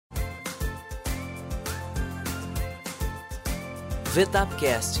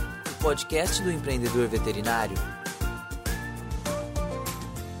VetupCast, o podcast do empreendedor veterinário.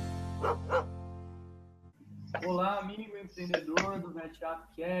 Olá, amigo empreendedor do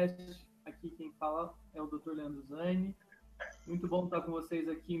VetupCast. Aqui quem fala é o Dr. Leandro Zaini. Muito bom estar com vocês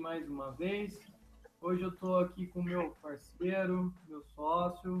aqui mais uma vez. Hoje eu estou aqui com o meu parceiro, meu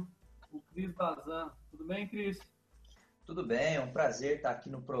sócio, o Cris Bazan. Tudo bem, Cris? Tudo bem, é um prazer estar aqui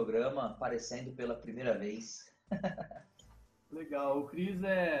no programa, aparecendo pela primeira vez. Legal, o Cris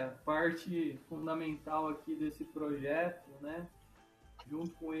é parte fundamental aqui desse projeto, né?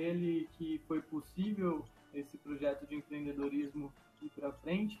 Junto com ele que foi possível esse projeto de empreendedorismo ir para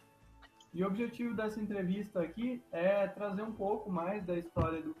frente. E o objetivo dessa entrevista aqui é trazer um pouco mais da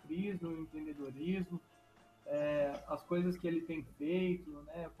história do Cris no empreendedorismo, as coisas que ele tem feito,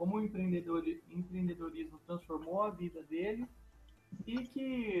 né? Como o empreendedorismo transformou a vida dele. E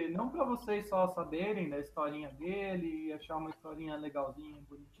que não para vocês só saberem da historinha dele e achar uma historinha legalzinha,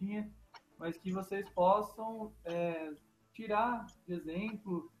 bonitinha, mas que vocês possam tirar de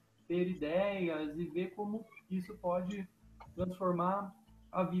exemplo, ter ideias e ver como isso pode transformar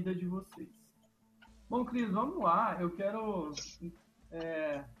a vida de vocês. Bom, Cris, vamos lá.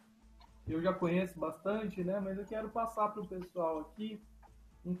 Eu já conheço bastante, né? Mas eu quero passar para o pessoal aqui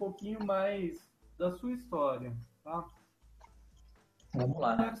um pouquinho mais da sua história, tá? Vamos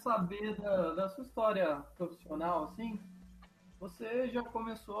lá. Eu quero saber da sua história profissional, assim. Você já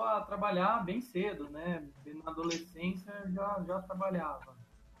começou a trabalhar bem cedo, né? Na adolescência já trabalhava.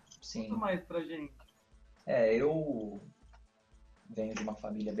 Sim. Conta mais pra gente. Eu venho de uma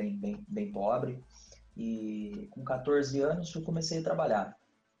família bem pobre e com 14 anos eu comecei a trabalhar.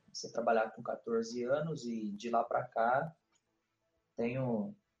 Comecei a trabalhar com 14 anos e de lá para cá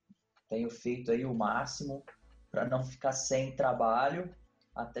tenho feito aí o máximo para não ficar sem trabalho,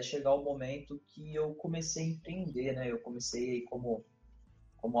 até chegar o momento que eu comecei a empreender, né? Eu comecei como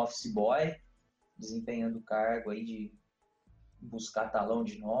office boy, desempenhando o cargo aí de buscar talão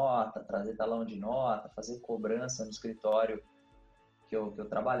de nota, trazer talão de nota, fazer cobrança no escritório que eu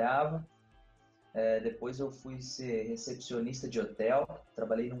trabalhava. Depois eu fui ser recepcionista de hotel,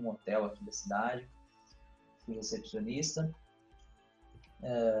 trabalhei num hotel aqui da cidade, fui recepcionista.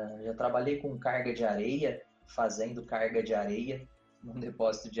 Já trabalhei com carga de areia, fazendo carga de areia num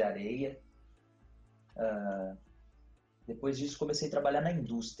depósito de areia. Depois disso comecei a trabalhar na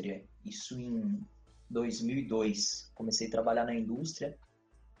indústria, isso em 2002. Comecei a trabalhar na indústria,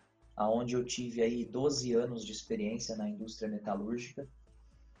 onde eu tive aí 12 anos de experiência na indústria metalúrgica,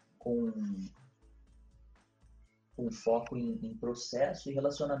 com foco em processo e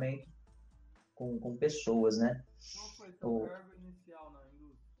relacionamento com pessoas, né? Qual foi seu cargo inicial na indústria?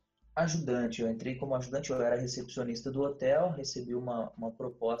 Ajudante. Eu entrei como ajudante, eu era recepcionista do hotel, recebi uma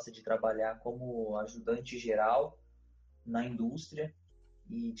proposta de trabalhar como ajudante geral na indústria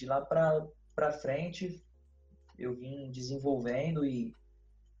e de lá para frente eu vim desenvolvendo e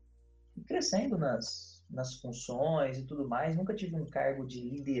crescendo nas funções e tudo mais. Nunca tive um cargo de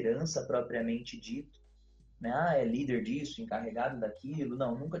liderança propriamente dito, né? É líder disso, encarregado daquilo.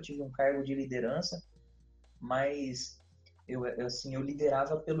 Não, nunca tive um cargo de liderança, mas eu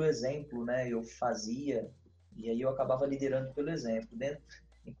liderava pelo exemplo, né? Eu fazia e aí eu acabava liderando pelo exemplo.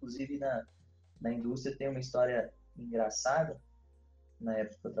 Inclusive na indústria tem uma história engraçada. Na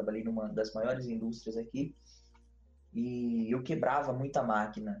época eu trabalhei numa das maiores indústrias aqui e eu quebrava muita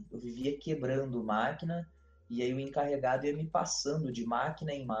máquina. Eu vivia quebrando máquina e aí o encarregado ia me passando de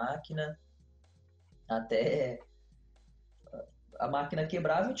máquina em máquina até a máquina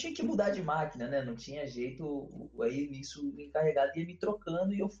quebrava, eu tinha que mudar de máquina, né? Não tinha jeito. Aí nisso o encarregado ia me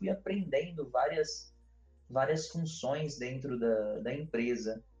trocando e eu fui aprendendo várias funções dentro da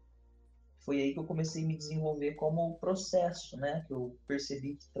empresa. Foi aí que eu comecei a me desenvolver como processo, né? Que eu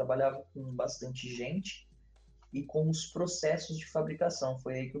percebi que trabalhava com bastante gente e com os processos de fabricação.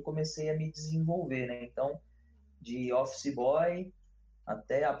 Foi aí que eu comecei a me desenvolver, né? Então, de office boy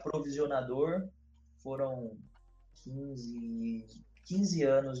até aprovisionador, foram 15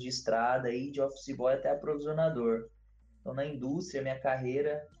 anos de estrada aí, de office boy até aprovisionador. Então, na indústria, minha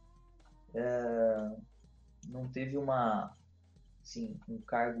carreira não teve um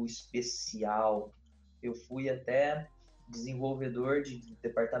cargo especial. Eu fui até desenvolvedor de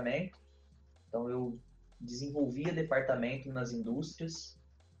departamento, então eu desenvolvia departamento nas indústrias,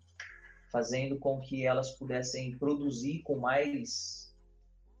 fazendo com que elas pudessem produzir com mais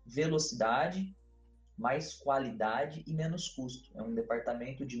velocidade, mais qualidade e menos custo. É um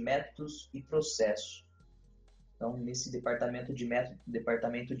departamento de métodos e processos. Então, nesse departamento de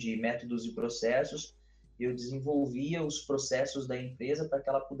métodos e processos, eu desenvolvia os processos da empresa para que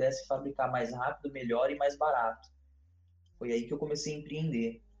ela pudesse fabricar mais rápido, melhor e mais barato. Foi aí que eu comecei a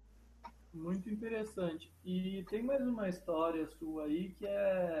empreender. Muito interessante. E tem mais uma história sua aí que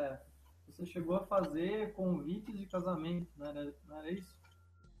é... Você chegou a fazer convites de casamento, não era isso?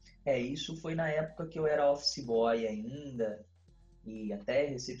 Isso foi na época que eu era office boy ainda e até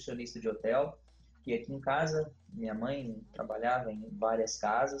recepcionista de hotel. E aqui em casa, minha mãe trabalhava em várias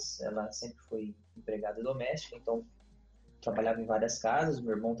casas, ela sempre foi empregada doméstica, então trabalhava em várias casas.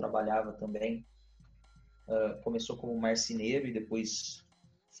 Meu irmão trabalhava também, começou como marceneiro e depois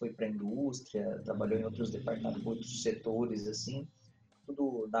foi para a indústria, trabalhou em outros departamentos, outros setores, assim,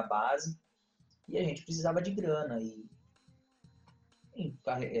 tudo na base. E a gente precisava de grana e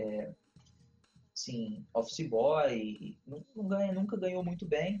assim, office boy, nunca ganhou muito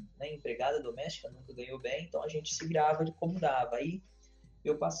bem, né? Empregada doméstica nunca ganhou bem, então a gente se virava de como dava. Aí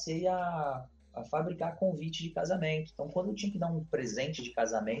eu passei a fabricar convite de casamento. Então, quando eu tinha que dar um presente de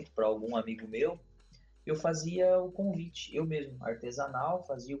casamento para algum amigo meu, eu fazia o convite, eu mesmo, artesanal,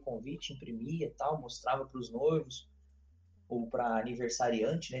 fazia o convite, imprimia e tal, mostrava para os noivos ou para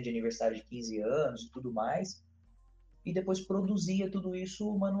aniversariante, né, de aniversário de 15 anos e tudo mais, e depois produzia tudo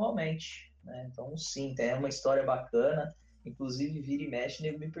isso manualmente, né? Então, sim, é uma história bacana. Inclusive, vira e mexe,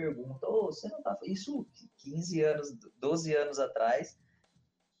 nego me pergunta, você não tá... Isso 15 anos, 12 anos atrás,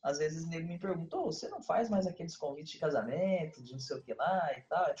 às vezes nego me pergunta, você não faz mais aqueles convites de casamento, de não sei o que lá e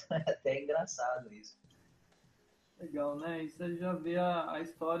tal? Então, é até engraçado isso. Legal, né? E você já vê a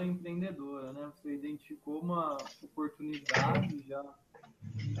história empreendedora, né? Você identificou uma oportunidade já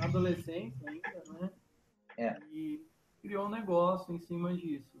na adolescência ainda, né? É, E criou um negócio em cima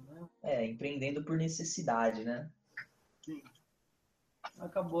disso, né? empreendendo por necessidade, né? Sim.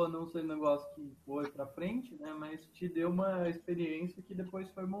 Acabou não sendo um negócio que foi para frente, né? Mas te deu uma experiência que depois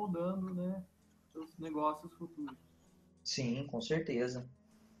foi moldando, né? Seus negócios futuros. Sim, com certeza.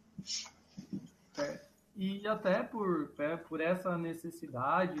 Certo. E até por essa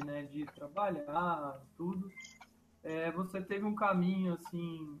necessidade, né, de trabalhar, tudo, você teve um caminho,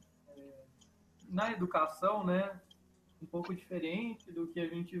 assim, na educação, né, um pouco diferente do que a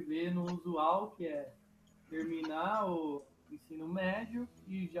gente vê no usual, que é terminar o ensino médio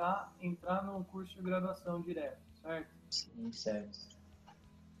e já entrar no curso de graduação direto, certo? Sim, certo.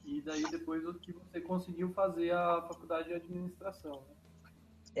 E daí depois o que você conseguiu fazer a faculdade de administração,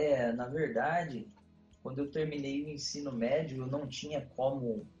 né? Na verdade, quando eu terminei o ensino médio, eu não tinha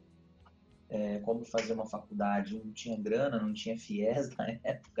como fazer uma faculdade, não tinha grana, não tinha FIES na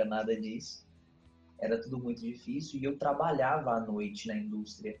época, nada disso. Era tudo muito difícil e eu trabalhava à noite na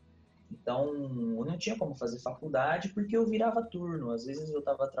indústria. Então, eu não tinha como fazer faculdade porque eu virava turno. Às vezes um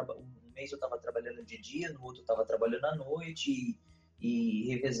mês eu estava trabalhando de dia, no outro eu estava trabalhando à noite e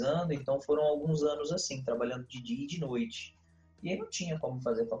revezando. Então, foram alguns anos assim, trabalhando de dia e de noite. E aí não tinha como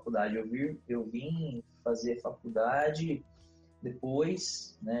fazer faculdade. Eu vim fazer faculdade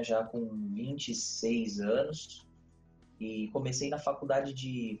depois, né, já com 26 anos, e comecei na faculdade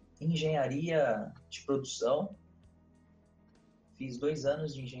de engenharia de produção. Fiz 2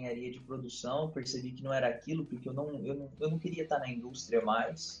 anos de engenharia de produção, percebi que não era aquilo, porque eu não queria estar na indústria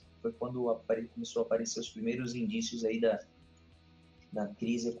mais. Foi quando começou a aparecer os primeiros indícios aí da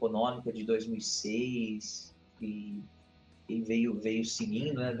crise econômica de 2006 e veio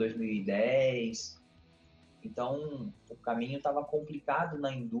seguindo, né, 2010. Então, o caminho estava complicado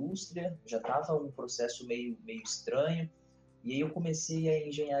na indústria, já estava um processo meio estranho. E aí eu comecei a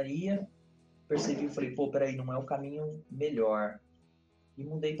engenharia, percebi, falei, pô, peraí, não é o caminho melhor. E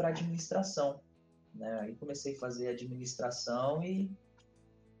mudei para administração, né? Aí comecei a fazer administração e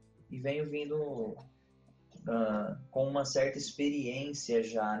venho vindo com uma certa experiência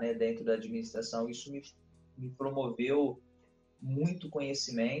já, né, dentro da administração. Isso me promoveu muito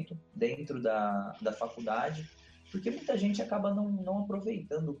conhecimento dentro da faculdade, porque muita gente acaba não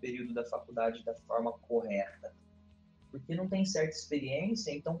aproveitando o período da faculdade da forma correta, porque não tem certa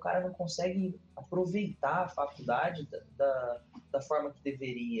experiência, então o cara não consegue aproveitar a faculdade da forma que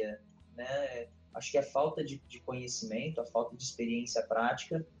deveria, né? Acho que a falta de conhecimento, a falta de experiência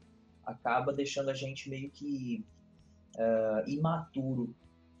prática acaba deixando a gente meio que imaturo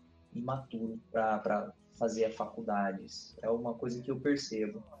para fazer a faculdades. É uma coisa que eu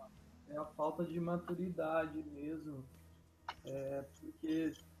percebo. É a falta de maturidade mesmo,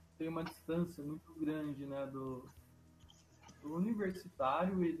 porque tem uma distância muito grande, né, do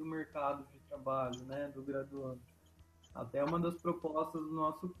universitário e do mercado de trabalho, né, do graduando. Até uma das propostas do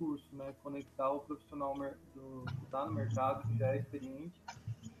nosso curso, né, conectar o profissional que está no mercado, que já é experiente,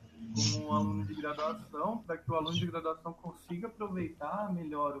 com um aluno de graduação, para que o aluno de graduação consiga aproveitar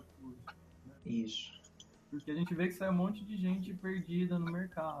melhor o curso. Né? Isso. Porque a gente vê que sai um monte de gente perdida no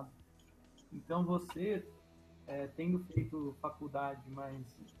mercado. Então você tendo feito faculdade, mas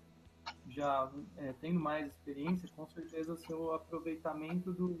já tendo mais experiência, com certeza seu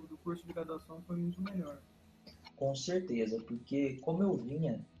aproveitamento do curso de graduação foi muito melhor. Com certeza, porque como eu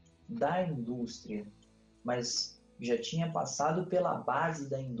vinha da indústria, mas já tinha passado pela base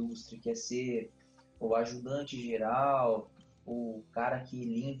da indústria, que é ser o ajudante geral, o cara que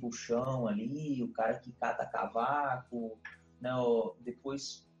limpa o chão ali, o cara que cata cavaco, né?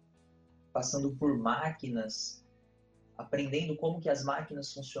 Depois passando por máquinas, aprendendo como que as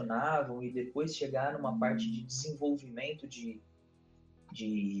máquinas funcionavam e depois chegar numa parte de desenvolvimento de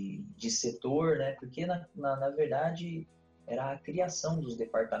setor, né? Porque na verdade era a criação dos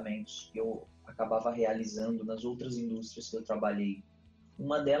departamentos que eu acabava realizando nas outras indústrias que eu trabalhei.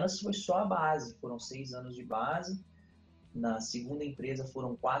 Uma delas foi só a base, foram 6 anos de base. Na segunda empresa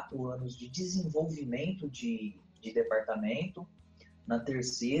foram 4 anos de desenvolvimento de departamento. Na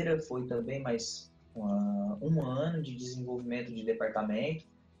terceira foi também mais 1 ano de desenvolvimento de departamento.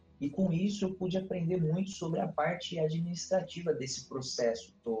 E com isso eu pude aprender muito sobre a parte administrativa desse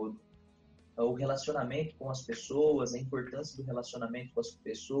processo todo. O relacionamento com as pessoas, a importância do relacionamento com as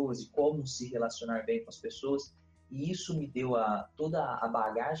pessoas e como se relacionar bem com as pessoas. E isso me deu toda a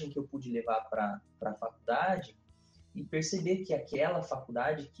bagagem que eu pude levar para a faculdade e perceber que aquela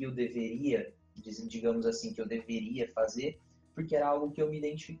faculdade que eu deveria, digamos assim, que eu deveria fazer, porque era algo que eu me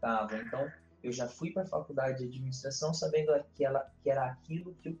identificava. Então, eu já fui para a faculdade de administração sabendo que era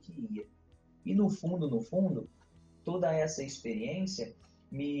aquilo que eu queria. E no fundo, toda essa experiência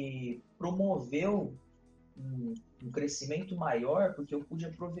me promoveu um crescimento maior, porque eu pude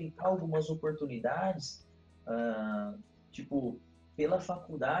aproveitar algumas oportunidades. Tipo, pela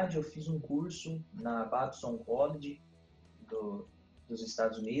faculdade eu fiz um curso na Babson College dos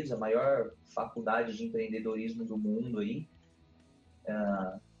Estados Unidos, a maior faculdade de empreendedorismo do mundo aí,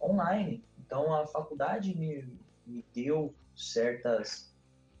 online. Então a faculdade me deu certos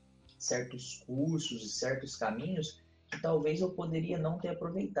cursos e certos caminhos que talvez eu poderia não ter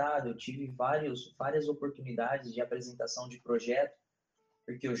aproveitado. Eu tive várias oportunidades de apresentação de projeto,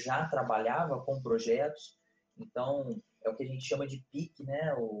 porque eu já trabalhava com projetos. Então é o que a gente chama de PIC,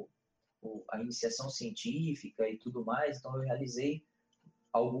 né? A iniciação científica e tudo mais. Então eu realizei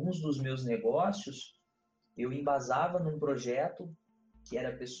alguns dos meus negócios, eu embasava num projeto que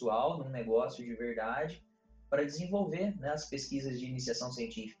era pessoal, num negócio de verdade, para desenvolver, né, as pesquisas de iniciação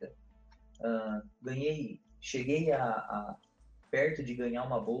científica. Cheguei a perto de ganhar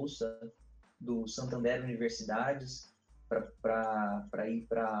uma bolsa do Santander Universidades para ir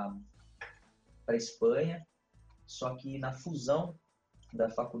para a Espanha, só que na fusão da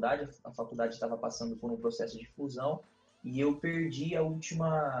faculdade, a faculdade estava passando por um processo de fusão e eu perdi a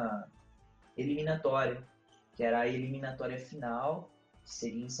última eliminatória, que era a eliminatória final, que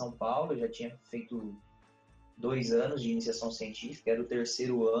seria em São Paulo. Eu já tinha feito 2 anos de iniciação científica, era o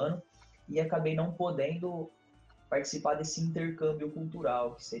terceiro ano, e acabei não podendo participar desse intercâmbio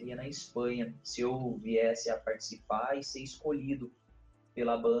cultural, que seria na Espanha, se eu viesse a participar e ser escolhido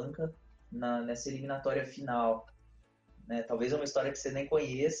pela banca nessa eliminatória final. Né? Talvez é uma história que você nem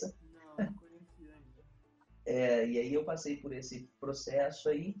conheça. Não conheci ainda. E aí eu passei por esse processo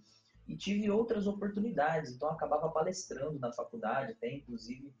aí e tive outras oportunidades, então eu acabava palestrando na faculdade, até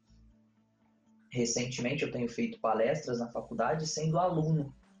inclusive recentemente eu tenho feito palestras na faculdade sendo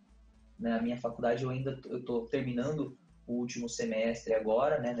aluno. Na minha faculdade eu estou terminando o último semestre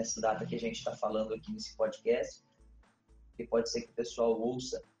agora, né, nessa data que a gente está falando aqui nesse podcast, porque pode ser que o pessoal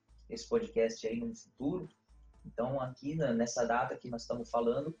ouça esse podcast aí no futuro. Então aqui nessa data que nós estamos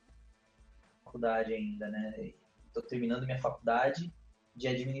falando, faculdade ainda, né, estou terminando minha faculdade de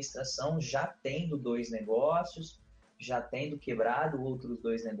administração, já tendo 2 negócios, já tendo quebrado outros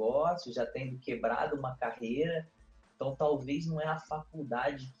 2 negócios, já tendo quebrado uma carreira. Então, talvez não é a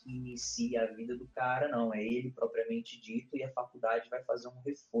faculdade que inicia a vida do cara, não. É ele propriamente dito e a faculdade vai fazer um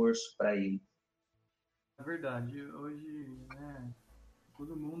reforço para ele. É verdade. Hoje, né,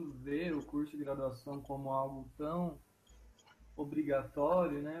 todo mundo vê o curso de graduação como algo tão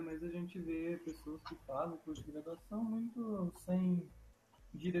obrigatório, né? Mas a gente vê pessoas que fazem o curso de graduação muito sem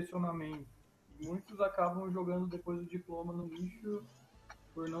direcionamento. Muitos acabam jogando depois o diploma no lixo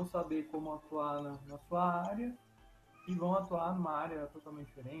por não saber como atuar na sua área e vão atuar numa área totalmente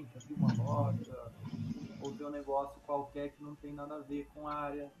diferente, abrir uma loja ou ter um negócio qualquer que não tem nada a ver com a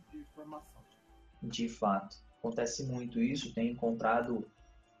área de formação. De fato, acontece muito isso. Tenho encontrado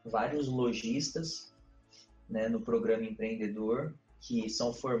vários lojistas, né, no programa empreendedor que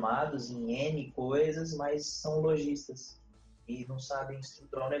são formados em N coisas, mas são lojistas e não sabem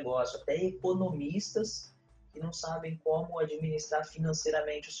estruturar o negócio. Até economistas que não sabem como administrar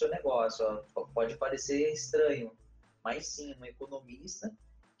financeiramente o seu negócio. Ó, pode parecer estranho, mas sim, um economista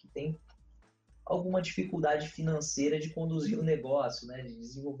que tem alguma dificuldade financeira de conduzir o negócio, né, de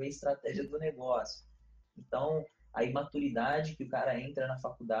desenvolver a estratégia do negócio. Então, a imaturidade que o cara entra na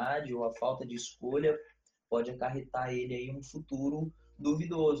faculdade ou a falta de escolha pode acarretar ele aí um futuro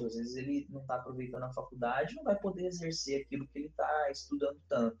duvidoso. Às vezes ele não está aproveitando a faculdade, não vai poder exercer aquilo que ele está estudando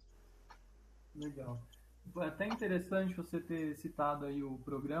tanto. Legal. Foi até interessante você ter citado aí o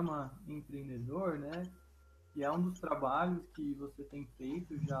programa Empreendedor, né? Que é um dos trabalhos que você tem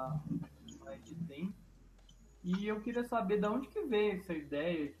feito já há mais de tempo. E eu queria saber de onde que veio essa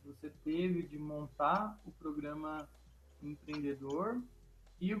ideia que você teve de montar o programa Empreendedor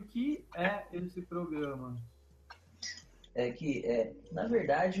e o que é esse programa? Na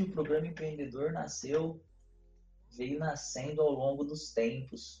verdade, o programa Empreendedor veio nascendo ao longo dos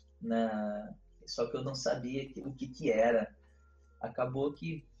tempos, só que eu não sabia o que era. Acabou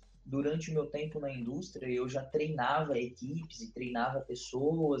que durante o meu tempo na indústria eu já treinava equipes e treinava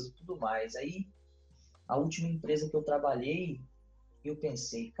pessoas e tudo mais. Aí a última empresa que eu trabalhei, eu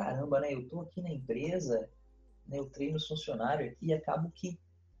pensei, caramba, né? Eu tô aqui na empresa, né? Eu treino os funcionários aqui e acabo que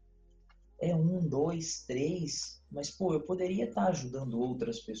é um, dois, três, mas pô, eu poderia estar ajudando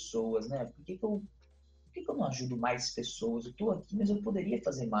outras pessoas, né? Por que que eu não ajudo mais pessoas? Eu tô aqui, mas eu poderia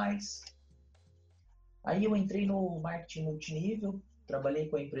fazer mais. Aí eu entrei no marketing multinível, trabalhei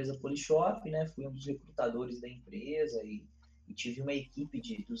com a empresa Polishop, né? Fui um dos recrutadores da empresa e tive uma equipe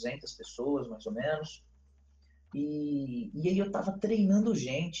de 200 pessoas, mais ou menos. E aí eu estava treinando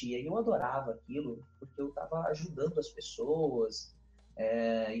gente, e aí eu adorava aquilo, porque eu estava ajudando as pessoas,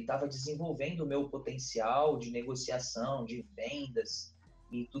 e estava desenvolvendo o meu potencial de negociação, de vendas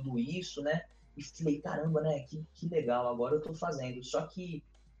e tudo isso, né? E falei, caramba, né? Que legal, agora eu estou fazendo. Só que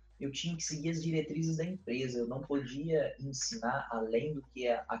eu tinha que seguir as diretrizes da empresa, eu não podia ensinar além do que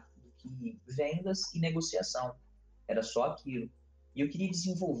vendas e negociação. Era só aquilo. E eu queria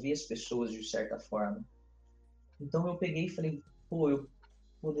desenvolver as pessoas de certa forma. Então eu peguei e falei, pô, eu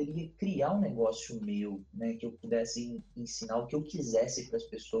poderia criar um negócio meu, né, que eu pudesse ensinar o que eu quisesse para as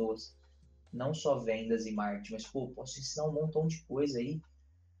pessoas, não só vendas e marketing, mas pô, posso ensinar um montão de coisa aí,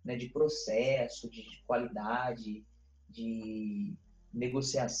 né, de processo, de qualidade, de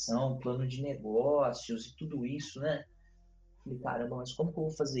negociação, plano de negócios e tudo isso, né? Falei, caramba, mas como que eu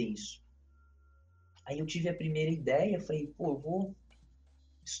vou fazer isso? Aí eu tive a primeira ideia, falei, pô, eu vou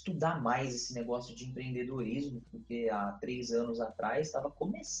estudar mais esse negócio de empreendedorismo, porque há 3 anos atrás estava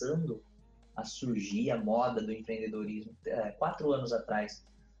começando a surgir a moda do empreendedorismo. 4 anos atrás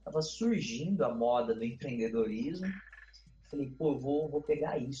estava surgindo a moda do empreendedorismo. Falei, pô, eu vou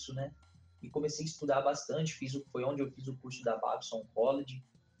pegar isso, né? E comecei a estudar bastante. Foi onde eu fiz o curso da Babson College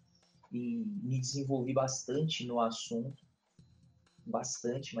e me desenvolvi bastante no assunto,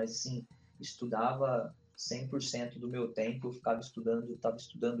 bastante, mas assim, estudava 100% do meu tempo, eu estava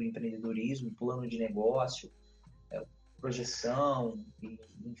estudando empreendedorismo, plano de negócio, projeção,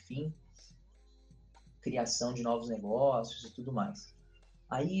 enfim, criação de novos negócios e tudo mais.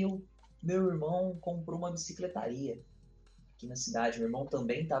 Aí meu irmão comprou uma bicicletaria aqui na cidade. Meu irmão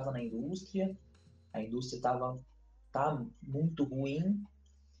também estava na indústria, a indústria tá muito ruim.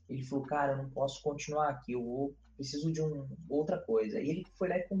 Ele falou, cara, eu não posso continuar aqui, preciso de outra coisa. E ele foi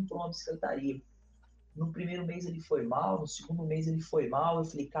lá e comprou uma bicicletaria. No primeiro mês ele foi mal, no segundo mês ele foi mal. Eu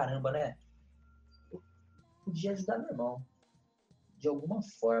falei, caramba, né? Eu podia ajudar meu irmão de alguma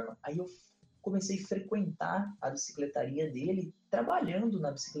forma. Aí eu comecei a frequentar a bicicletaria dele, trabalhando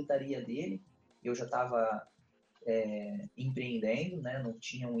na bicicletaria dele. Eu já estava empreendendo, né? Não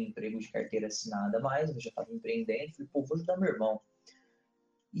tinha um emprego de carteira assinada mais, eu já estava empreendendo. Falei, pô, vou ajudar meu irmão.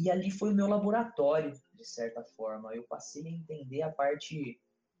 E ali foi o meu laboratório, de certa forma. Eu passei a entender a parte,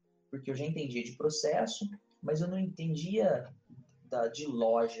 porque eu já entendia de processo, mas eu não entendia de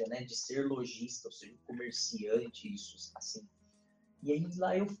loja, né? De ser lojista, ou seja, comerciante, isso assim. E aí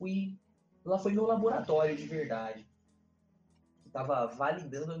lá foi meu laboratório de verdade, que estava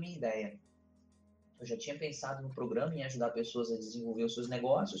validando a minha ideia. Eu já tinha pensado no programa em ajudar pessoas a desenvolver os seus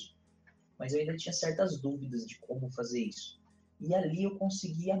negócios, mas eu ainda tinha certas dúvidas de como fazer isso. E ali eu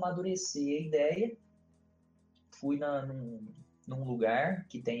consegui amadurecer a ideia. Fui num lugar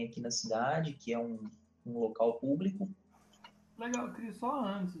que tem aqui na cidade, que é um local público. Legal, Cris, só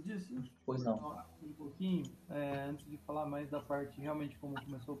antes disso, Pois não. um pouquinho, antes de falar mais da parte realmente como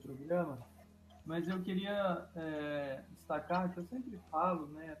começou o programa, mas eu queria destacar que eu sempre falo,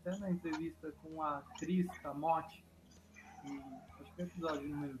 né, até na entrevista com a Cris Camotti, acho que é o episódio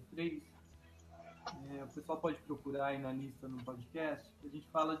número 3, O pessoal pode procurar aí na lista no podcast, a gente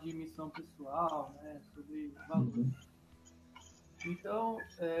fala de missão pessoal, né, sobre valores. Uhum. Então,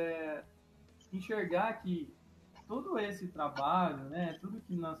 enxergar que todo esse trabalho, né, tudo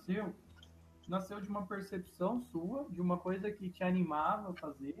que nasceu de uma percepção sua, de uma coisa que te animava a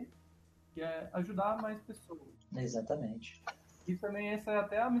fazer, que é ajudar mais pessoas. Exatamente. E também essa é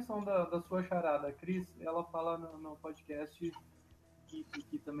até a missão da sua charada, a Cris, ela fala no podcast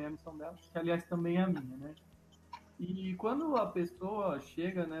que também é a missão dela, que aliás também é a minha, né? E quando a pessoa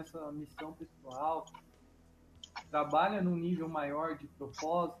chega nessa missão pessoal, trabalha num nível maior de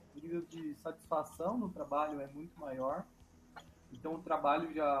propósito, o nível de satisfação no trabalho é muito maior, então o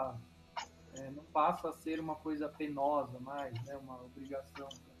trabalho já não passa a ser uma coisa penosa mais, né? Uma obrigação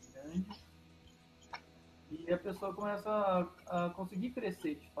grande, e a pessoa começa a conseguir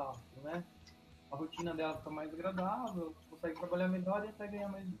crescer de fato, né? A rotina dela fica mais agradável, consegue trabalhar melhor e até ganhar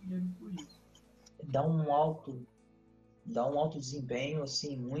mais dinheiro por isso. Dá um alto, dá um alto desempenho,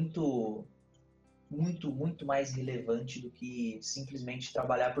 assim, muito, muito, muito mais relevante do que simplesmente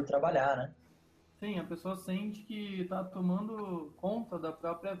trabalhar por trabalhar, né? Sim, a pessoa sente que está tomando conta da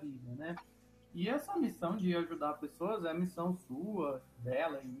própria vida, né? E essa missão de ajudar pessoas é a missão sua,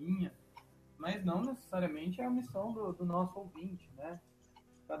 dela e minha, mas não necessariamente é a missão do nosso ouvinte, né?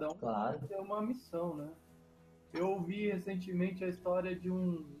 Cada um Claro. tem uma missão, né? Eu ouvi recentemente a história de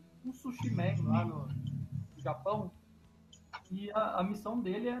um sushi man lá no Japão, e a missão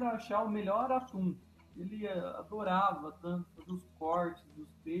dele era achar o melhor atum. Ele adorava tanto fazer os cortes dos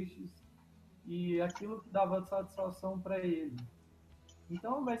peixes e aquilo que dava satisfação para ele.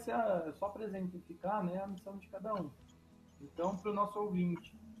 Então vai ser só para exemplificar, né, a missão de cada um. Então, para o nosso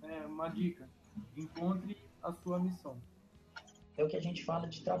ouvinte, uma dica: encontre a sua missão. É o que a gente fala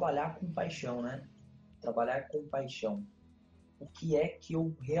de trabalhar com paixão, né? Trabalhar com paixão. O que é que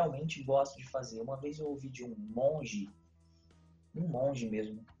eu realmente gosto de fazer? Uma vez eu ouvi de um monge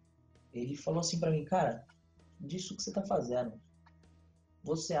mesmo. Ele falou assim para mim, cara, disso que você está fazendo,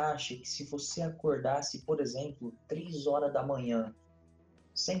 você acha que se você acordasse, por exemplo, 3 horas da manhã,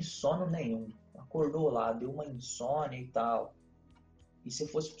 sem sono nenhum, acordou lá, deu uma insônia e tal, e se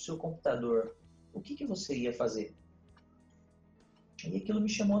fosse pro seu computador, o que você ia fazer? E aquilo me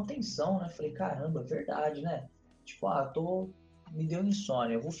chamou a atenção, né? Falei, caramba, é verdade, né? Tipo, me deu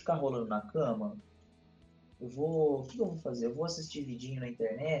insônia, eu vou ficar rolando na cama? O que eu vou fazer? Eu vou assistir vidinho na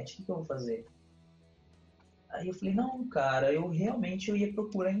internet? O que eu vou fazer? Aí eu falei, não, cara, eu ia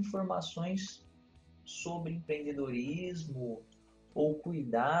procurar informações sobre empreendedorismo ou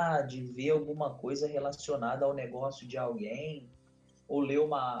cuidar de ver alguma coisa relacionada ao negócio de alguém ou ler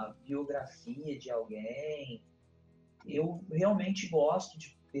uma biografia de alguém. Eu realmente gosto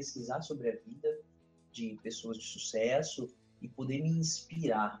de pesquisar sobre a vida de pessoas de sucesso e poder me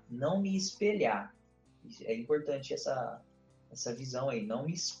inspirar, não me espelhar. É importante essa visão aí, não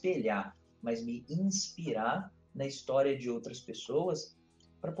me espelhar, mas me inspirar na história de outras pessoas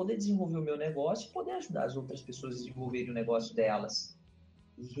para poder desenvolver o meu negócio e poder ajudar as outras pessoas a desenvolverem o negócio delas.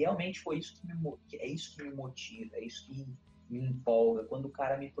 E realmente foi isso é isso que me motiva, é isso que me empolga. Quando o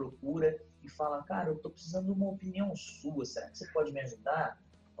cara me procura e fala, cara, eu estou precisando de uma opinião sua, será que você pode me ajudar?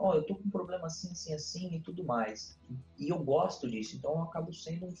 Ó, eu estou com um problema assim, assim, assim e tudo mais. E eu gosto disso, então eu acabo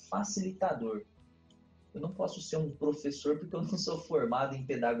sendo um facilitador. Eu não posso ser um professor porque eu não sou formado em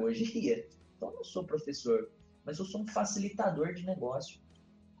pedagogia, então eu não sou professor, mas eu sou um facilitador de negócio.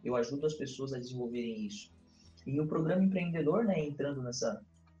 Eu ajudo as pessoas a desenvolverem isso. E o programa empreendedor, né, entrando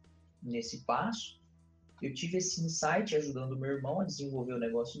nesse passo, eu tive esse insight ajudando o meu irmão a desenvolver o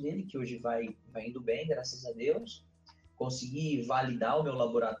negócio dele, que hoje vai indo bem, graças a Deus. Consegui validar o meu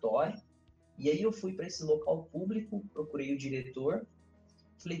laboratório. E aí eu fui para esse local público, procurei o diretor.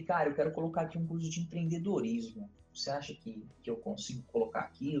 Falei, cara, eu quero colocar aqui um curso de empreendedorismo. Você acha que eu consigo colocar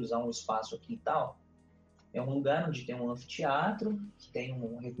aqui, usar um espaço aqui e tal? É um lugar onde tem um anfiteatro, que tem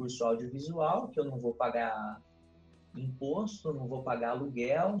um recurso audiovisual, que eu não vou pagar imposto, não vou pagar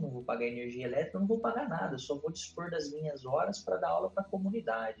aluguel, não vou pagar energia elétrica, não vou pagar nada, só vou dispor das minhas horas para dar aula para a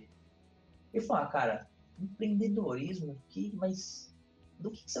comunidade. Ele falou, cara, empreendedorismo, mas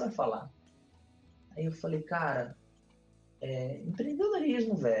do que você vai falar? Aí eu falei, cara,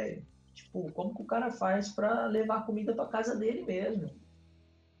 empreendedorismo, velho. Tipo, como que o cara faz para levar comida para casa dele mesmo?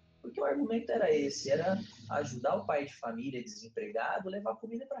 Porque o argumento era esse, era ajudar o pai de família desempregado a levar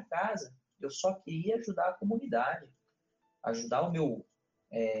comida para casa. Eu só queria ajudar a comunidade, ajudar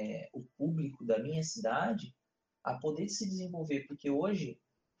o público da minha cidade a poder se desenvolver, porque hoje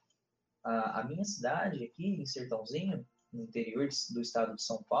a minha cidade aqui em Sertãozinho, no interior do estado de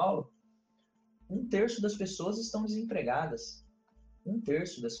São Paulo, 1/3 das pessoas estão desempregadas.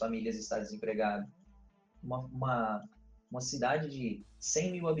 1/3 das famílias está desempregado. Uma cidade de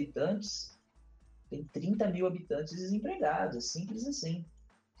 100 mil habitantes tem 30 mil habitantes desempregados, é simples assim.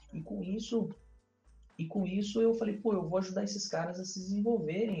 E com isso eu falei, pô, eu vou ajudar esses caras a se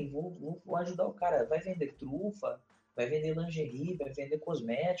desenvolverem, vou ajudar o cara, vai vender trufa, vai vender lingerie, vai vender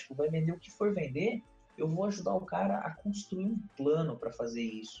cosmético, vai vender o que for vender, eu vou ajudar o cara a construir um plano para fazer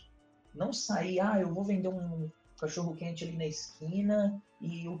isso. Não sair, eu vou vender um cachorro quente ali na esquina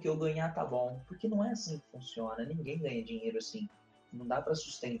e o que eu ganhar tá bom. Porque não é assim que funciona, ninguém ganha dinheiro assim. Não dá para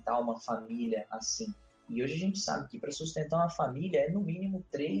sustentar uma família assim. E hoje a gente sabe que para sustentar uma família é no mínimo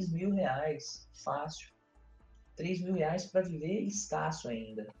 3 mil reais, fácil. 3 mil reais para viver escasso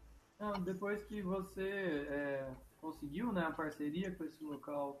ainda. Depois que você conseguiu, né, a parceria com esse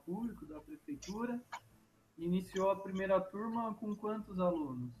local público da prefeitura, iniciou a primeira turma com quantos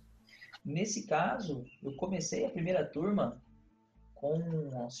alunos? Nesse caso, eu comecei a primeira turma com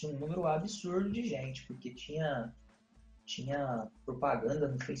assim, um número absurdo de gente, porque tinha propaganda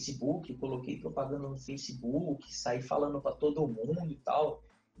no Facebook, eu coloquei propaganda no Facebook, saí falando para todo mundo e tal.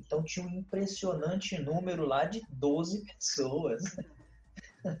 Então tinha um impressionante número lá de 12 pessoas.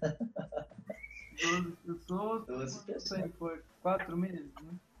 12 pessoas? 12 pessoas. Foi 4 meses,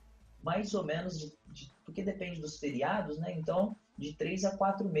 né? Mais ou menos, porque depende dos feriados, né? Então, de 3 a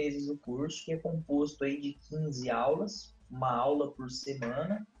 4 meses o curso, que é composto aí de 15 aulas, uma aula por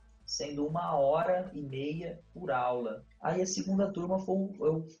semana, sendo 1h30 por aula. Aí a segunda turma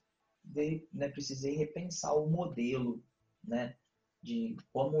eu precisei repensar o modelo, né? De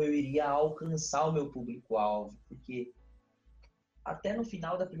como eu iria alcançar o meu público-alvo, porque até no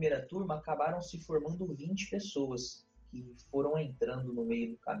final da primeira turma acabaram se formando 20 pessoas que foram entrando no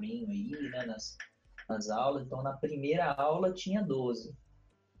meio do caminho aí, né, nas aulas. Então, na primeira aula tinha 12.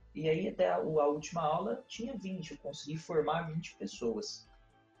 E aí, até a última aula tinha 20. Eu consegui formar 20 pessoas.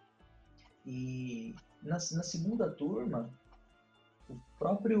 E na segunda turma, o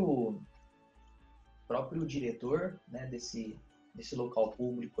próprio diretor, né, desse local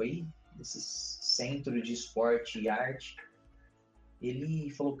público aí, desse centro de esporte e arte, ele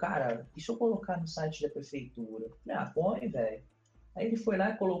falou, cara, e se eu colocar no site da prefeitura? Eu falei, põe, velho. Aí ele foi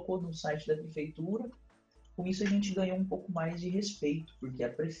lá e colocou no site da prefeitura. Com isso a gente ganhou um pouco mais de respeito, porque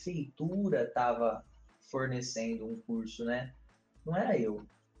a prefeitura estava fornecendo um curso, né? Não era eu.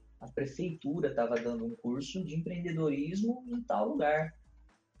 A prefeitura estava dando um curso de empreendedorismo em tal lugar.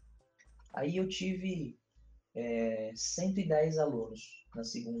 Aí eu tive 110 alunos na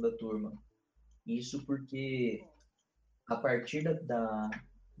segunda turma. Isso porque a partir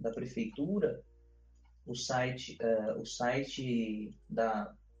da prefeitura, o site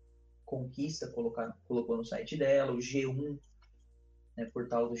da Conquista colocou no site dela, o G1, né,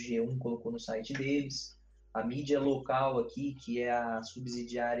 portal do G1 colocou no site deles, a mídia local aqui, que é a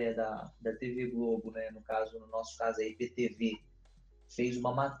subsidiária da TV Globo, né, no nosso caso é a IPTV, fez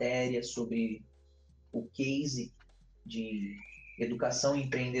uma matéria sobre o case de educação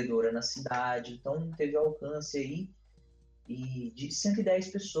empreendedora na cidade, então teve alcance aí e de 110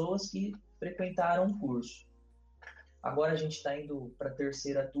 pessoas que frequentaram o curso. Agora a gente está indo para a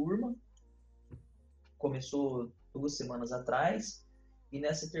terceira turma, começou 2 semanas atrás, e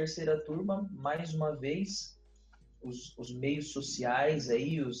nessa terceira turma, mais uma vez, os meios sociais,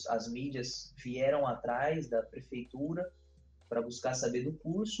 aí, as mídias vieram atrás da prefeitura para buscar saber do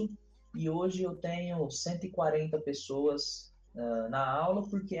curso, e hoje eu tenho 140 pessoas na aula,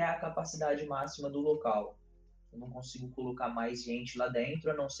 porque é a capacidade máxima do local. Eu não consigo colocar mais gente lá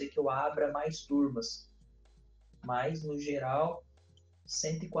dentro, a não ser que eu abra mais turmas. Mas, no geral,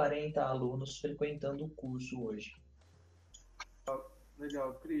 140 alunos frequentando o curso hoje.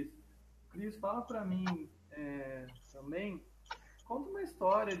 Legal, Cris. Cris, fala para mim também, conta uma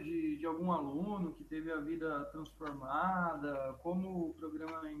história de algum aluno que teve a vida transformada, como o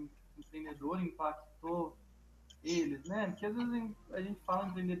programa empreendedor impactou eles, né? Porque às vezes a gente fala em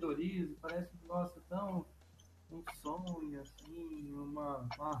empreendedorismo, parece que, nossa, tão um sonho, assim,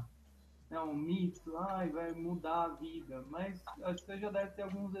 um mito, vai mudar a vida. Mas acho que você já deve ter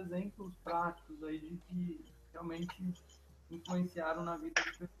alguns exemplos práticos aí de que realmente influenciaram na vida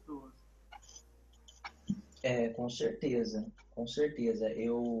das pessoas. Com certeza, com certeza.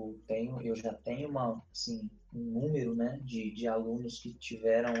 Eu já tenho um número, né, de alunos que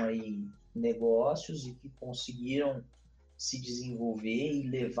tiveram aí negócios e que conseguiram se desenvolver e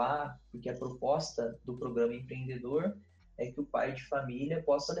levar, porque a proposta do programa empreendedor é que o pai de família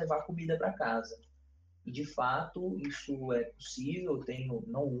possa levar comida para casa. E de fato isso é possível. Eu tenho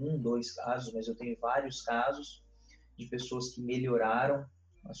não 1, 2 casos, mas eu tenho vários casos de pessoas que melhoraram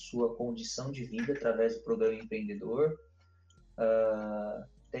a sua condição de vida através do programa empreendedor.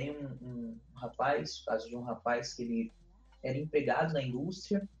 Tem um rapaz, caso de um rapaz que ele era empregado na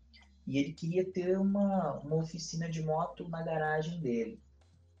indústria e ele queria ter uma oficina de moto na garagem dele,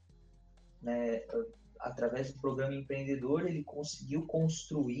 né? Através do programa empreendedor, ele conseguiu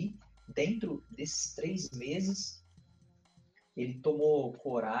construir, dentro desses 3 meses, ele tomou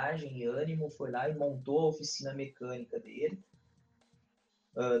coragem e ânimo, foi lá e montou a oficina mecânica dele.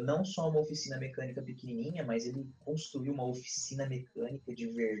 Não só uma oficina mecânica pequenininha, mas ele construiu uma oficina mecânica de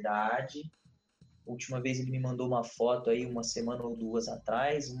verdade. A última vez ele me mandou uma foto aí, uma semana ou duas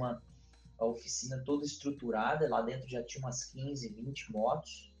atrás, a oficina toda estruturada, lá dentro já tinha umas 15, 20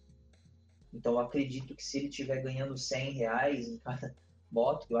 motos. Então eu acredito que se ele estiver ganhando R$ 100 em cada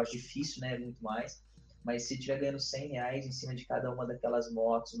moto, que eu acho difícil, né, muito mais, mas se ele estiver ganhando R$ 100 em cima de cada uma daquelas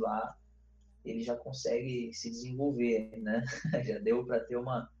motos lá, ele já consegue se desenvolver, né? Já deu para ter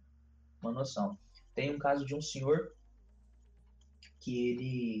uma noção. Tem um caso de um senhor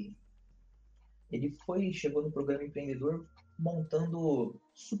que chegou no programa empreendedor montando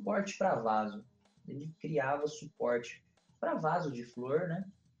suporte para vaso. Ele criava suporte para vaso de flor, né?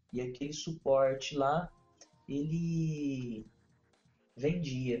 E aquele suporte lá, ele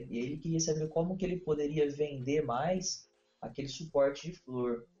vendia. E ele queria saber como que ele poderia vender mais aquele suporte de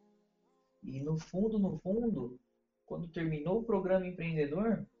flor. E no fundo, quando terminou o programa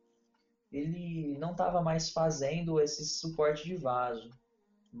empreendedor, ele não estava mais fazendo esse suporte de vaso,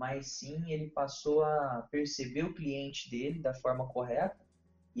 mas sim ele passou a perceber o cliente dele da forma correta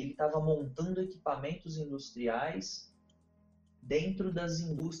e ele estava montando equipamentos industriais dentro das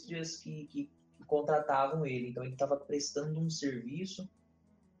indústrias que contratavam ele. Então ele estava prestando um serviço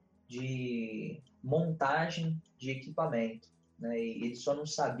de montagem de equipamento, né? E ele só não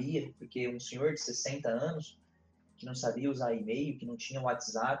sabia, porque um senhor de 60 anos, que não sabia usar e-mail, que não tinha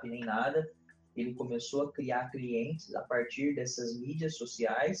WhatsApp nem nada, ele começou a criar clientes a partir dessas mídias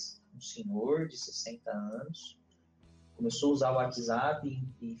sociais, um senhor de 60 anos, começou a usar o WhatsApp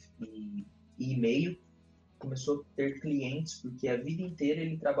e e-mail, começou a ter clientes, porque a vida inteira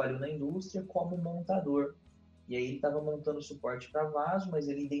ele trabalhou na indústria como montador. E aí ele estava montando suporte para vaso, mas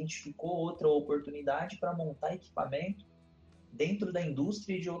ele identificou outra oportunidade para montar equipamento dentro da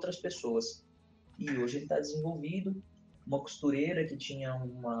indústria e de outras pessoas. E hoje ele está desenvolvido, uma costureira que tinha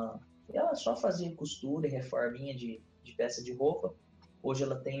ela só fazia costura e reforminha de peça de roupa. Hoje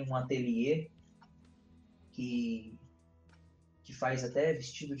ela tem um ateliê que faz até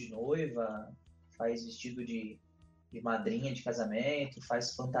vestido de noiva, faz vestido de madrinha de casamento,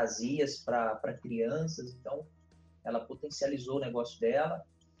 faz fantasias para crianças. Então, ela potencializou o negócio dela.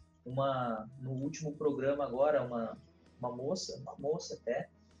 No último programa agora, uma moça até,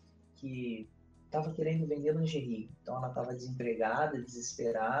 que estava querendo vender lingerie. Então, ela estava desempregada,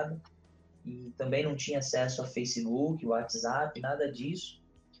 desesperada, e também não tinha acesso a Facebook, WhatsApp, nada disso.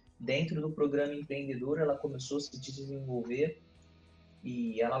 Dentro do programa empreendedor, ela começou a se desenvolver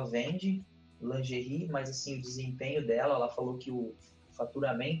e ela vende lingerie, mas assim, o desempenho dela, ela falou que o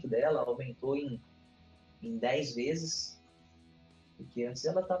faturamento dela aumentou em 10 vezes, porque antes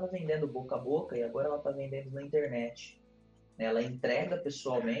ela estava vendendo boca a boca e agora ela está vendendo na internet. Ela entrega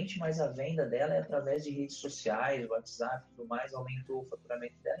pessoalmente, mas a venda dela é através de redes sociais, WhatsApp e tudo mais, aumentou o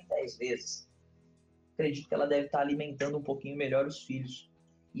faturamento dela em 10 vezes. Acredito que ela deve estar alimentando um pouquinho melhor os filhos.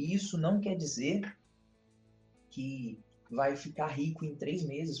 E isso não quer dizer que vai ficar rico em 3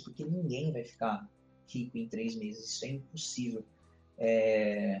 meses, porque ninguém vai ficar rico em 3 meses. Isso é impossível.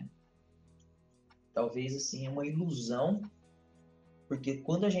 Talvez assim, é uma ilusão, porque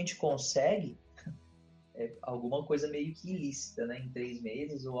quando a gente consegue, alguma coisa meio que ilícita, né, em 3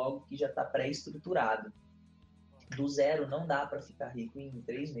 meses, ou algo que já está pré-estruturado. Do zero não dá para ficar rico em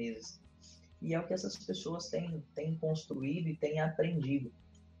 3 meses. E é o que essas pessoas têm construído e têm aprendido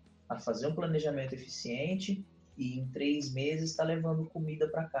a fazer um planejamento eficiente e em 3 meses está levando comida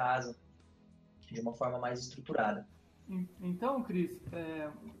para casa de uma forma mais estruturada. Então, Cris,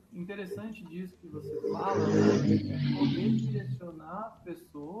 interessante disso que você fala, né? Poder direcionar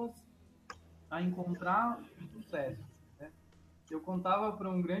pessoas a encontrar sucesso, né? Eu contava para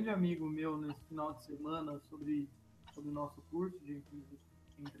um grande amigo meu nesse final de semana sobre o nosso curso de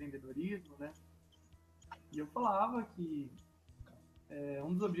empreendedorismo, né? E eu falava que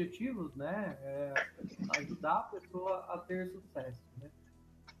um dos objetivos, né, é ajudar a pessoa a ter sucesso, né?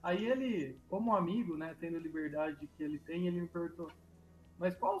 Aí ele, como amigo, né, tendo a liberdade que ele tem, ele me perguntou: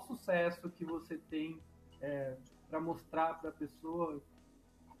 mas qual o sucesso que você tem para mostrar para a pessoa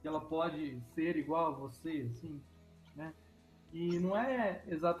que ela pode ser igual a você, assim, né? E não é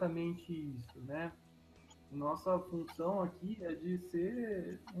exatamente isso, né? Nossa função aqui é de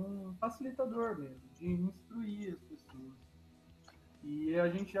ser um facilitador mesmo, de instruir as pessoas, E a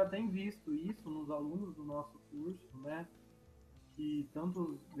gente já tem visto isso nos alunos do nosso curso, né? Que tanto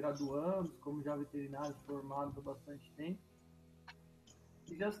os graduandos como já veterinários formados há bastante tempo,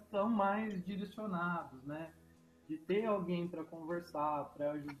 já estão mais direcionados, né? De ter alguém para conversar,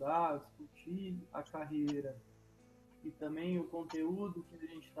 para ajudar a discutir a carreira e também o conteúdo que a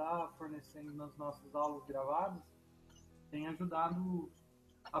gente está fornecendo nas nossas aulas gravadas tem ajudado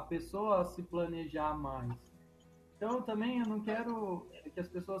a pessoa a se planejar mais. Então também eu não quero que as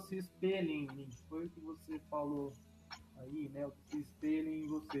pessoas se espelhem em mim, foi o que você falou aí, né? O que se espelhem em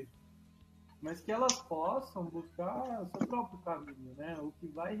você. Mas que elas possam buscar seu próprio caminho, né? O que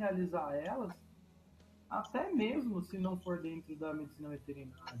vai realizar elas, até mesmo se não for dentro da medicina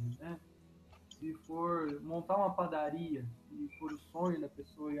veterinária, né? Se for montar uma padaria e for o sonho da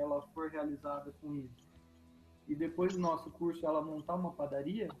pessoa e ela for realizada com isso, e depois do nosso curso ela montar uma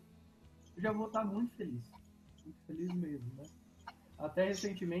padaria, eu já vou estar muito feliz mesmo, né? Até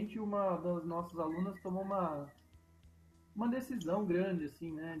recentemente uma das nossas alunas tomou uma decisão grande,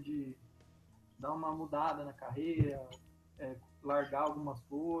 assim, né? De dar uma mudada na carreira, largar algumas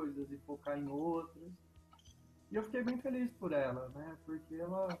coisas e focar em outras. E eu fiquei bem feliz por ela, né? Porque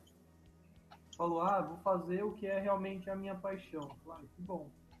ela falou, vou fazer o que é realmente a minha paixão. Claro, que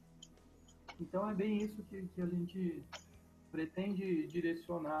bom. Então é bem isso que a gente pretende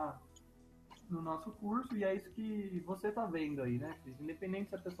direcionar no nosso curso, e é isso que você está vendo aí, né, Cris? Independente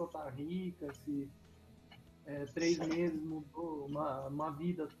se a pessoa está rica, se 3 meses mudou uma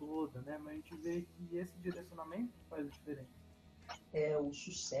vida toda, né? Mas a gente vê que esse direcionamento faz a diferença. O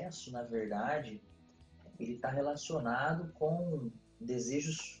sucesso, na verdade, ele está relacionado com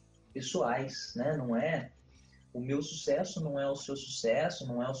desejos pessoais, né? Não é o meu sucesso, não é o seu sucesso,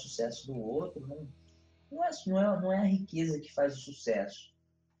 não é o sucesso do outro, não é a riqueza que faz o sucesso.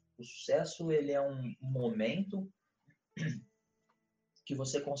 O sucesso, ele é um momento que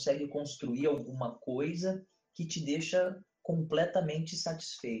você consegue construir alguma coisa que te deixa completamente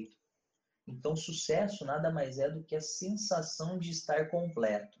satisfeito. Então, sucesso nada mais é do que a sensação de estar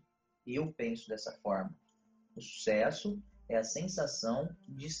completo. Eu penso dessa forma. O sucesso é a sensação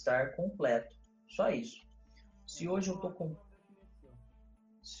de estar completo. Só isso. Se hoje eu estou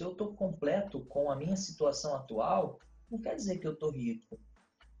completo com a minha situação atual, não quer dizer que eu estou rico.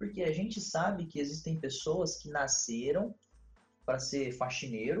 Porque a gente sabe que existem pessoas que nasceram para ser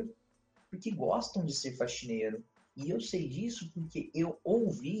faxineiro, porque gostam de ser faxineiro. E eu sei disso porque eu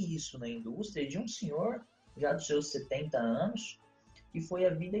ouvi isso na indústria de um senhor, já dos seus 70 anos, que foi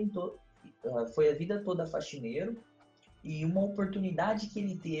a vida toda faxineiro, e uma oportunidade que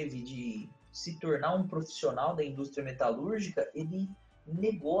ele teve de se tornar um profissional da indústria metalúrgica, ele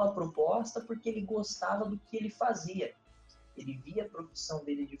negou a proposta porque ele gostava do que ele fazia. Ele via a profissão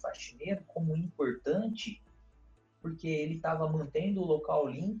dele de faxineiro como importante, porque ele estava mantendo o local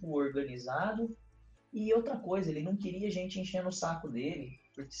limpo, organizado. E outra coisa, ele não queria gente enchendo o saco dele,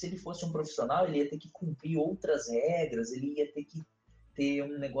 porque se ele fosse um profissional, ele ia ter que cumprir outras regras, ele ia ter que ter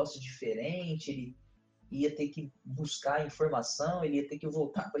um negócio diferente, ele ia ter que buscar informação, ele ia ter que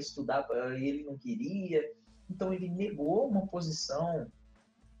voltar para estudar, e ele não queria. Então ele negou uma posição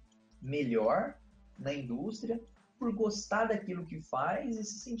melhor na indústria por gostar daquilo que faz e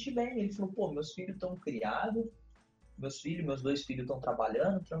se sentir bem. Ele falou, meus filhos estão criados, meus 2 filhos estão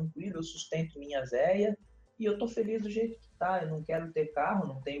trabalhando, tranquilo, eu sustento minha véia e eu tô feliz do jeito que tá. Eu não quero ter carro,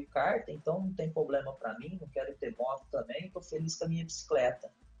 não tenho carta, então não tem problema para mim, não quero ter moto também, tô feliz com a minha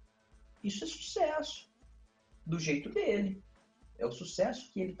bicicleta. Isso é sucesso, do jeito dele. É o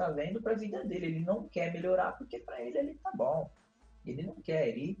sucesso que ele tá vendo para a vida dele. Ele não quer melhorar porque para ele tá bom. Ele não quer,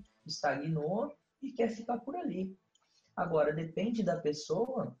 ele estagnou e quer ficar por ali. Agora, depende da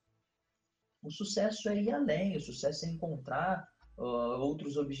pessoa. O sucesso é ir além, o sucesso é encontrar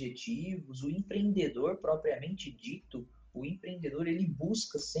outros objetivos. O empreendedor, propriamente dito, o empreendedor, ele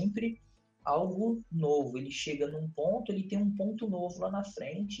busca sempre algo novo. Ele chega num ponto, ele tem um ponto novo lá na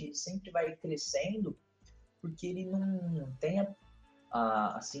frente, ele sempre vai crescendo, porque ele não tem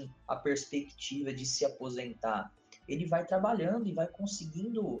a perspectiva de se aposentar. Ele vai trabalhando e vai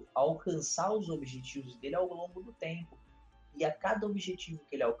conseguindo alcançar os objetivos dele ao longo do tempo. E a cada objetivo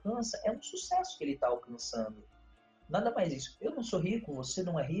que ele alcança é um sucesso que ele está alcançando. Nada mais isso. Eu não sou rico, você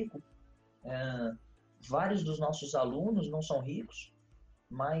não é rico. Vários dos nossos alunos não são ricos,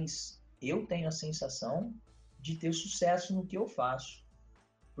 mas eu tenho a sensação de ter sucesso no que eu faço.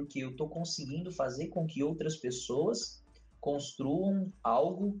 Porque eu estou conseguindo fazer com que outras pessoas construam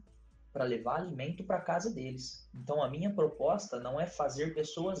algo para levar alimento para a casa deles. Então a minha proposta não é fazer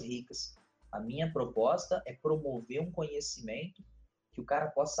pessoas ricas. A minha proposta é promover um conhecimento que o cara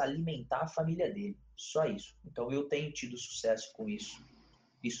possa alimentar a família dele. Só isso. Então eu tenho tido sucesso com isso.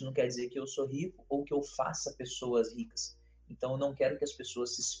 Isso não quer dizer que eu sou rico ou que eu faça pessoas ricas. Então eu não quero que as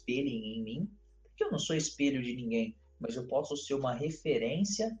pessoas se espelhem em mim, porque eu não sou espelho de ninguém, mas eu posso ser uma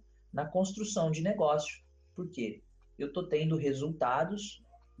referência na construção de negócio. Por quê? Eu estou tendo resultados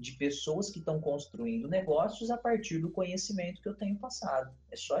de pessoas que estão construindo negócios a partir do conhecimento que eu tenho passado.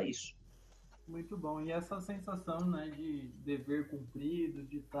 É só isso. Muito bom. E essa sensação, né, de dever cumprido,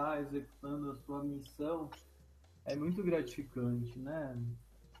 de estar executando a sua missão, é muito gratificante, né?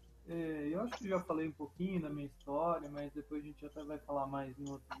 Eu acho que já falei um pouquinho da minha história, mas depois a gente até vai falar mais em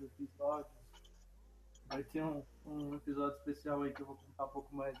outros episódios. Vai ter um episódio especial aí que eu vou contar um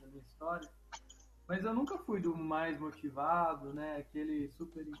pouco mais da minha história. Mas eu nunca fui do mais motivado, né? Aquele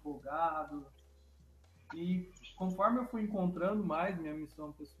super empolgado. E conforme eu fui encontrando mais minha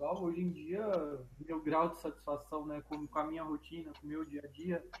missão pessoal, hoje em dia, meu grau de satisfação, né, com a minha rotina, com o meu dia a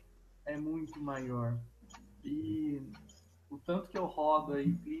dia, é muito maior. E o tanto que eu rodo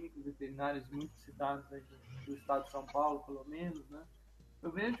aí clínicos veterinários em muitas cidades aí do estado de São Paulo, pelo menos, né? Eu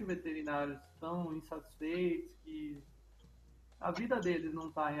vejo veterinários tão insatisfeitos que a vida deles não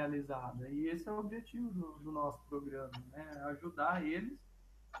está realizada. E esse é o objetivo do nosso programa, né? Ajudar eles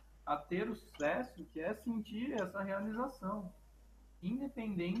a ter o sucesso, que é sentir essa realização,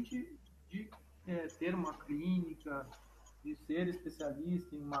 independente de ter uma clínica, de ser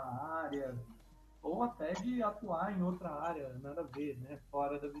especialista em uma área, ou até de atuar em outra área, nada a ver, né?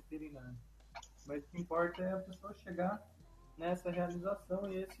 Fora da veterinária. Mas o que importa é a pessoa chegar nessa realização,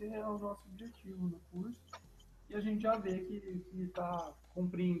 e esse é o nosso objetivo no curso. E a gente já vê que está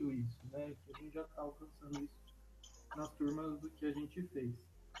cumprindo isso, né? Que a gente já está alcançando isso nas turmas do que a gente fez.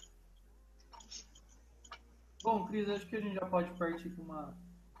 Bom, Cris, acho que a gente já pode partir para uma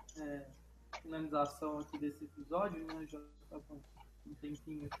finalização aqui desse episódio, né? Já está com um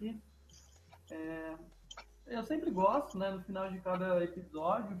tempinho aqui. Eu sempre gosto, né, no final de cada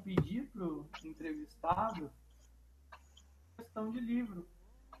episódio, pedir para o entrevistado questão de livro,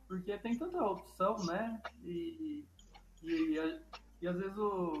 porque tem tanta opção, né? E às vezes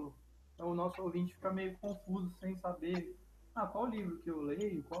o nosso ouvinte fica meio confuso sem saber qual livro que eu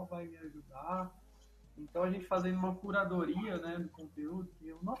leio, qual vai me ajudar. Então a gente fazendo uma curadoria, né, do conteúdo,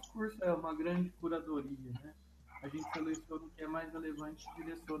 que o nosso curso é uma grande curadoria, né? A gente seleciona o que é mais relevante e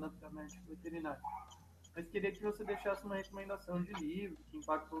direciona para a médico veterinário. Mas queria que você deixasse uma recomendação de livro que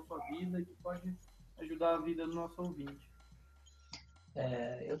impactou sua vida e que pode ajudar a vida do nosso ouvinte.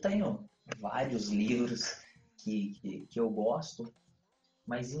 Eu tenho vários livros que eu gosto,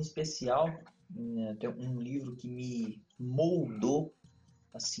 mas em especial tem um livro que me moldou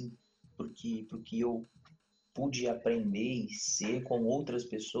assim, porque eu pude aprender e ser com outras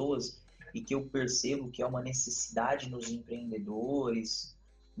pessoas e que eu percebo que é uma necessidade nos empreendedores,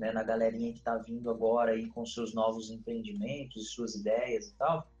 né, na galerinha que está vindo agora aí com seus novos empreendimentos e suas ideias e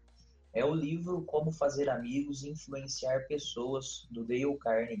tal, é o livro Como Fazer Amigos e Influenciar Pessoas, do Dale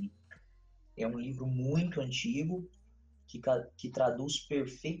Carnegie. É um livro muito antigo que traduz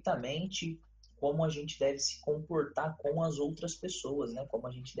perfeitamente como a gente deve se comportar com as outras pessoas, né? Como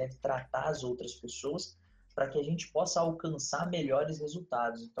a gente deve tratar as outras pessoas para que a gente possa alcançar melhores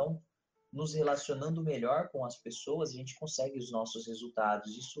resultados. Então, nos relacionando melhor com as pessoas, a gente consegue os nossos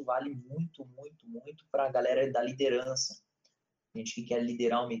resultados. Isso vale muito, muito, muito para a galera da liderança. Gente que quer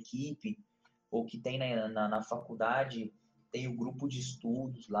liderar uma equipe ou que tem na faculdade, tem o grupo de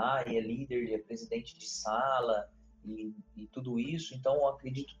estudos lá e é líder, é presidente de sala e tudo isso. Então, eu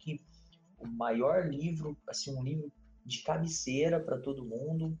acredito que o maior livro, assim, um livro de cabeceira para todo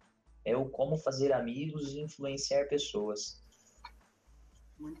mundo é o Como Fazer Amigos e Influenciar Pessoas.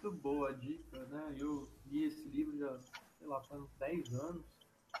 Muito boa dica, né? Eu li esse livro já, sei lá, faz uns 10 anos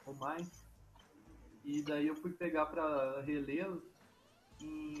ou mais. E daí eu fui pegar para relê-lo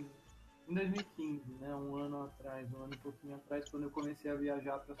em 2015, né? Um ano e pouquinho atrás, quando eu comecei a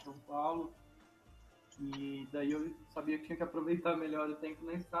viajar para São Paulo. E daí eu sabia que tinha que aproveitar melhor o tempo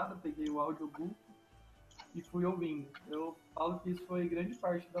na estrada, peguei o audiobook e fui ouvindo. Eu falo que isso foi grande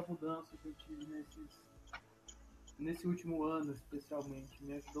parte da mudança que eu tive nesse último ano, especialmente.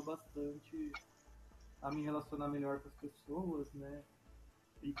 Me ajudou bastante a me relacionar melhor com as pessoas, né?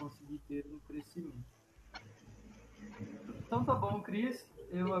 E conseguir ter um crescimento. Então tá bom, Cris,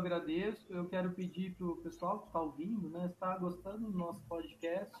 eu agradeço. Eu quero pedir para o pessoal que está ouvindo, né, está gostando do nosso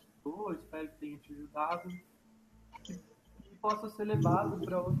podcast, espero que tenha te ajudado, que possa ser levado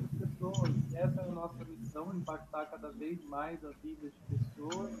para outras pessoas. Essa é a nossa missão, impactar cada vez mais a vida de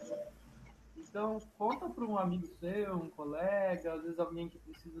pessoas. Então, conta para um amigo seu, um colega, às vezes alguém que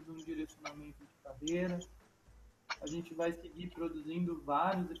precisa de um direcionamento de carreira. A gente vai seguir produzindo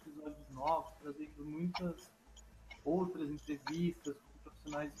vários episódios novos, trazendo muitas outras entrevistas com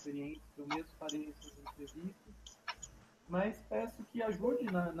profissionais experientes, que eu mesmo farei essas entrevistas. Mas peço que ajude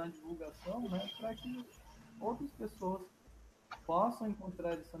na divulgação, né, para que outras pessoas possam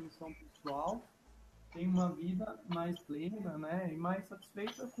encontrar essa missão pessoal, tenham uma vida mais plena, né, e mais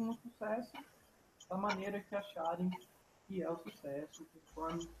satisfeita com o sucesso da maneira que acharem que é o sucesso,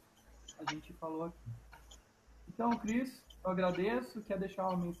 conforme a gente falou aqui. Então, Cris, eu agradeço. Quer deixar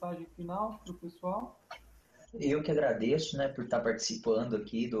uma mensagem final para o pessoal? Eu que agradeço, né, por estar participando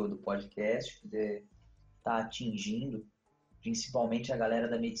aqui do podcast, poder estar atingindo principalmente a galera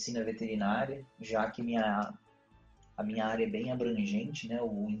da medicina veterinária, já que a minha área é bem abrangente, né,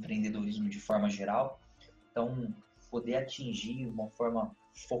 o empreendedorismo de forma geral. Então, poder atingir de uma forma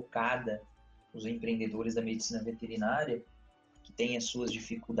focada os empreendedores da medicina veterinária, que têm as suas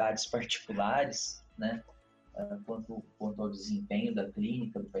dificuldades particulares, né, quanto ao desempenho da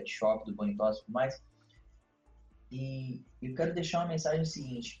clínica, do pet shop, do banho tosse e tudo mais. E eu quero deixar uma mensagem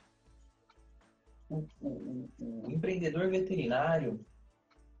seguinte: o empreendedor veterinário,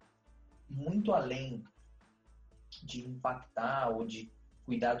 muito além de impactar ou de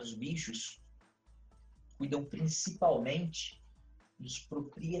cuidar dos bichos, cuidam principalmente dos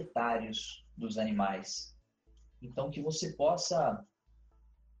proprietários dos animais. Então, que você possa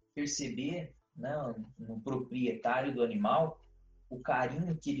perceber, né, no proprietário do animal o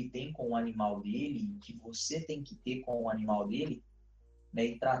carinho que ele tem com o animal dele, que você tem que ter com o animal dele, né,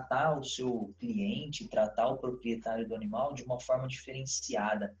 e tratar o seu cliente, tratar o proprietário do animal de uma forma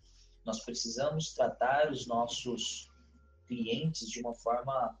diferenciada. Nós precisamos tratar os nossos clientes de uma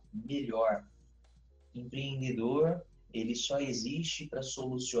forma melhor. Empreendedor, ele só existe para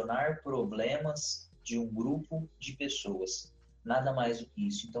solucionar problemas de um grupo de pessoas. Nada mais do que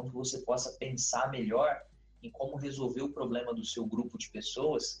isso. Então, que você possa pensar melhor em como resolver o problema do seu grupo de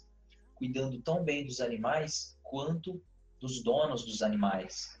pessoas, cuidando tão bem dos animais quanto dos donos dos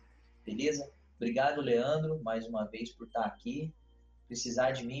animais. Beleza? Obrigado, Leandro, mais uma vez por estar aqui.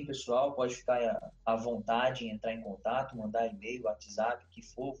 Precisar de mim, pessoal, pode ficar à vontade em entrar em contato, mandar e-mail, WhatsApp, o que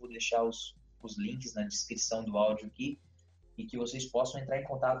for. Vou deixar os links na descrição do áudio aqui e que vocês possam entrar em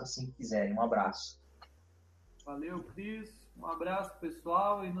contato assim que quiserem. Um abraço. Valeu, Cris. Um abraço,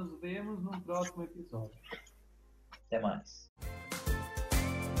 pessoal, e nos vemos no próximo episódio. Até mais.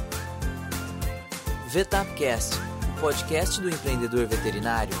 VetupCast, o podcast do empreendedor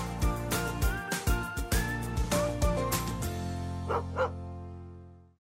veterinário.